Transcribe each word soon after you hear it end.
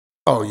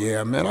Oh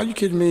yeah, man. Are you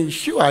kidding me?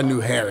 Sure, I knew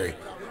Harry.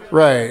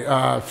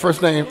 Right.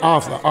 First name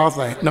Arthur.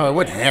 Arthur. No, it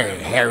wasn't Harry.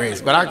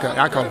 Harris, but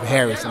I call him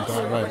Harry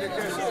sometimes. Right.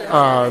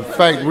 In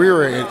fact, we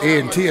were at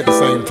A&T at the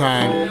same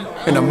time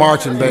in the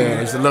marching band.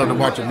 I used to love to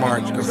watch him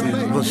march because he's a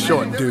little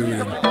short dude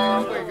and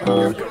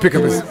could pick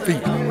up his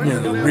feet,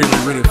 really,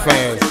 really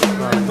fast.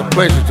 It's a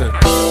pleasure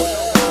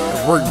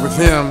to work with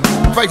him.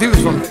 In fact, he was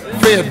from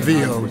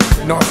Fayetteville,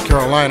 North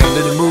Carolina, and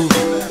then he moved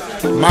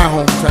to my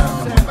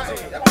hometown.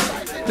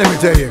 Let me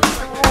tell you.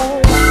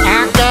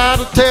 I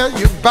gotta tell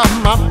you about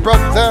my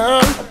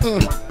brother.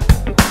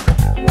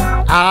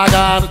 I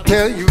gotta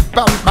tell you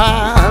about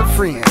my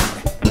friend.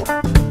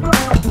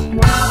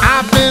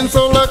 I've been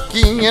so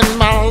lucky in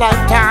my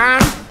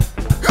lifetime.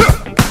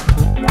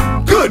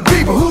 Good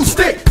people who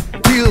stick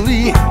till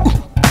the end.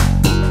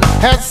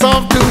 Hats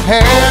off to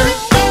Harry.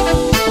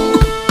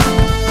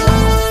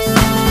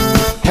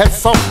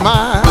 Hats off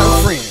my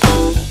friend.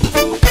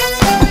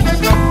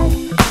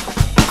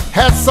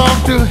 Hats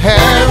off to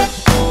Harry.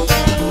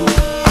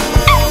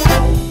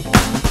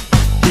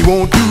 He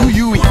won't do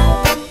you in.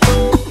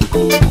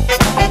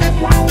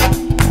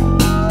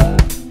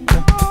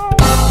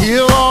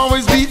 He'll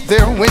always be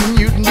there when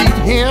you need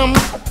him,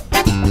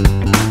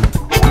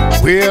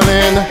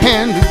 willing a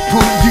hand to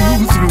pull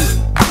you through.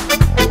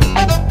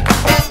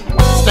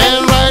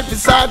 Stand right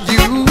beside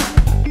you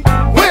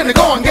when the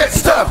going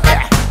gets tough.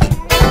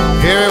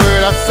 Every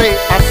word I say,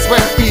 I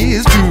swear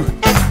is true.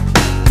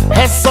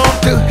 Hats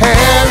off to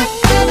Harry.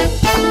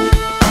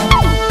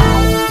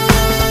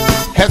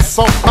 Hats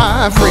off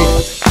my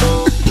friends.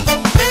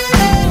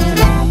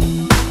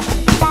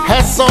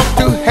 Hats off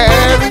to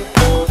Harry.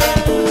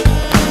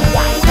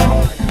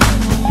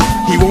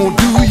 He won't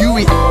do you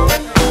in.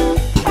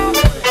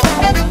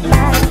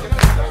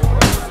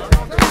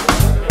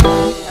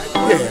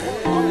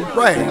 Yeah,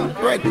 right.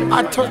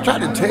 I tried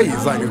to tell you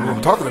exactly what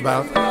I'm talking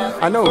about.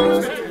 I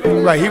know.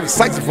 Right, he was a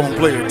saxophone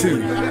player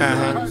too.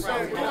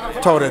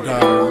 Taught at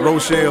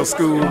Rochelle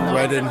School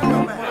right in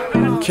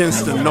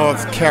Kinston,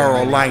 North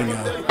Carolina.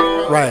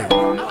 Right.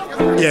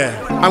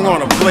 Yeah, I'm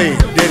gonna play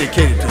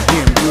dedicated to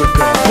him. Good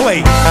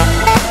play.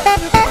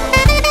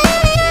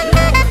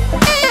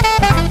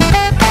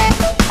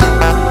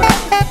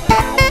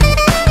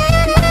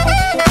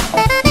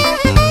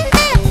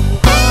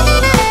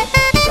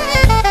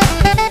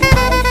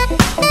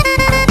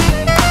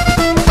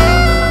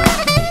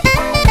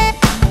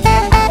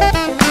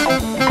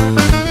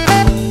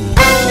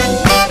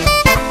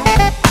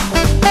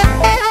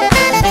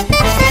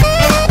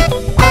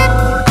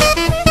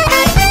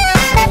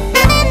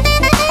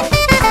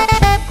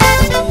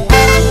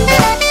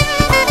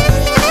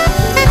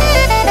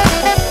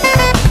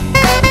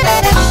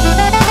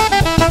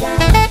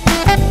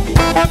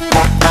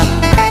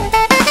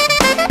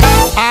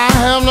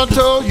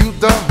 Told you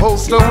the whole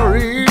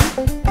story.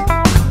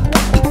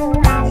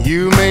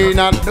 You may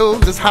not know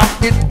just how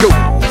it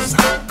goes.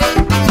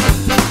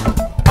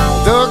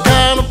 The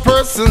kind of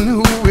person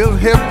who will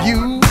help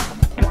you,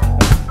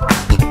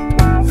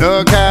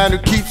 the kind who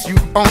keeps you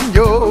on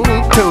your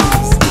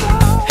toes.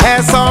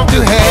 Hats off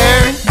to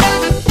Harry.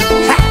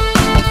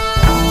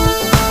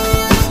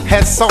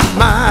 Hats off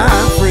my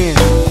friend.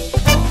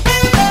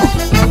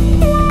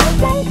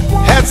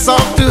 Hats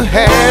off to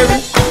Harry.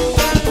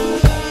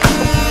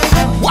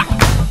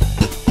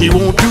 He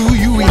won't do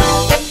you in.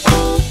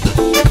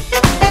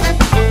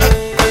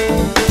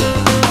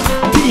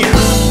 Damn.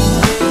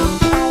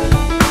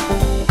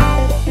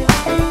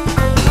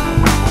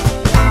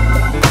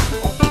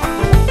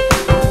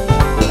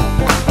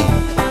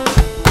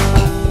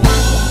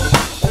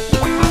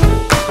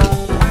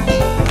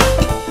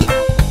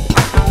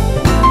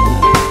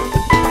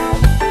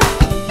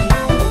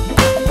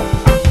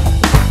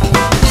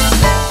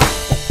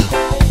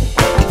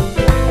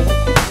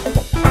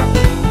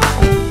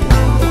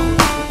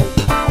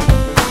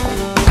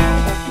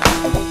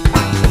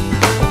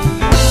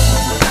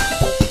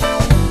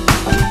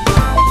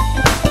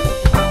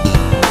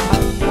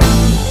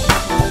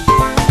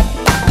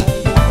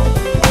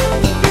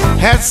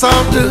 Hats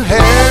off to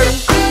Harry.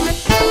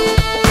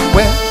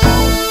 Well,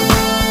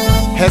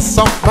 hats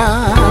off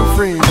my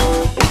friend.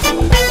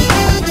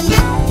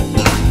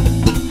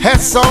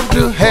 Hats off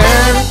to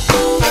Harry.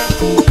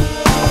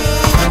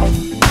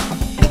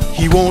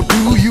 He won't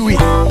do you in.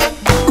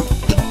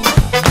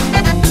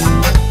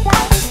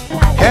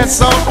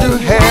 Hats off to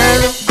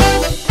Harry.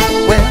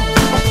 Well,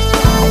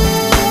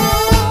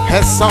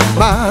 hats off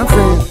my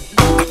friend.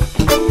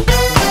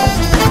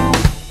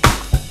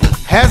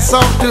 Hats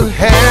off to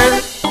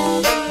Harry.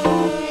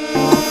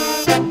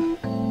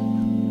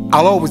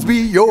 I'll always be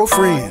your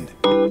friend.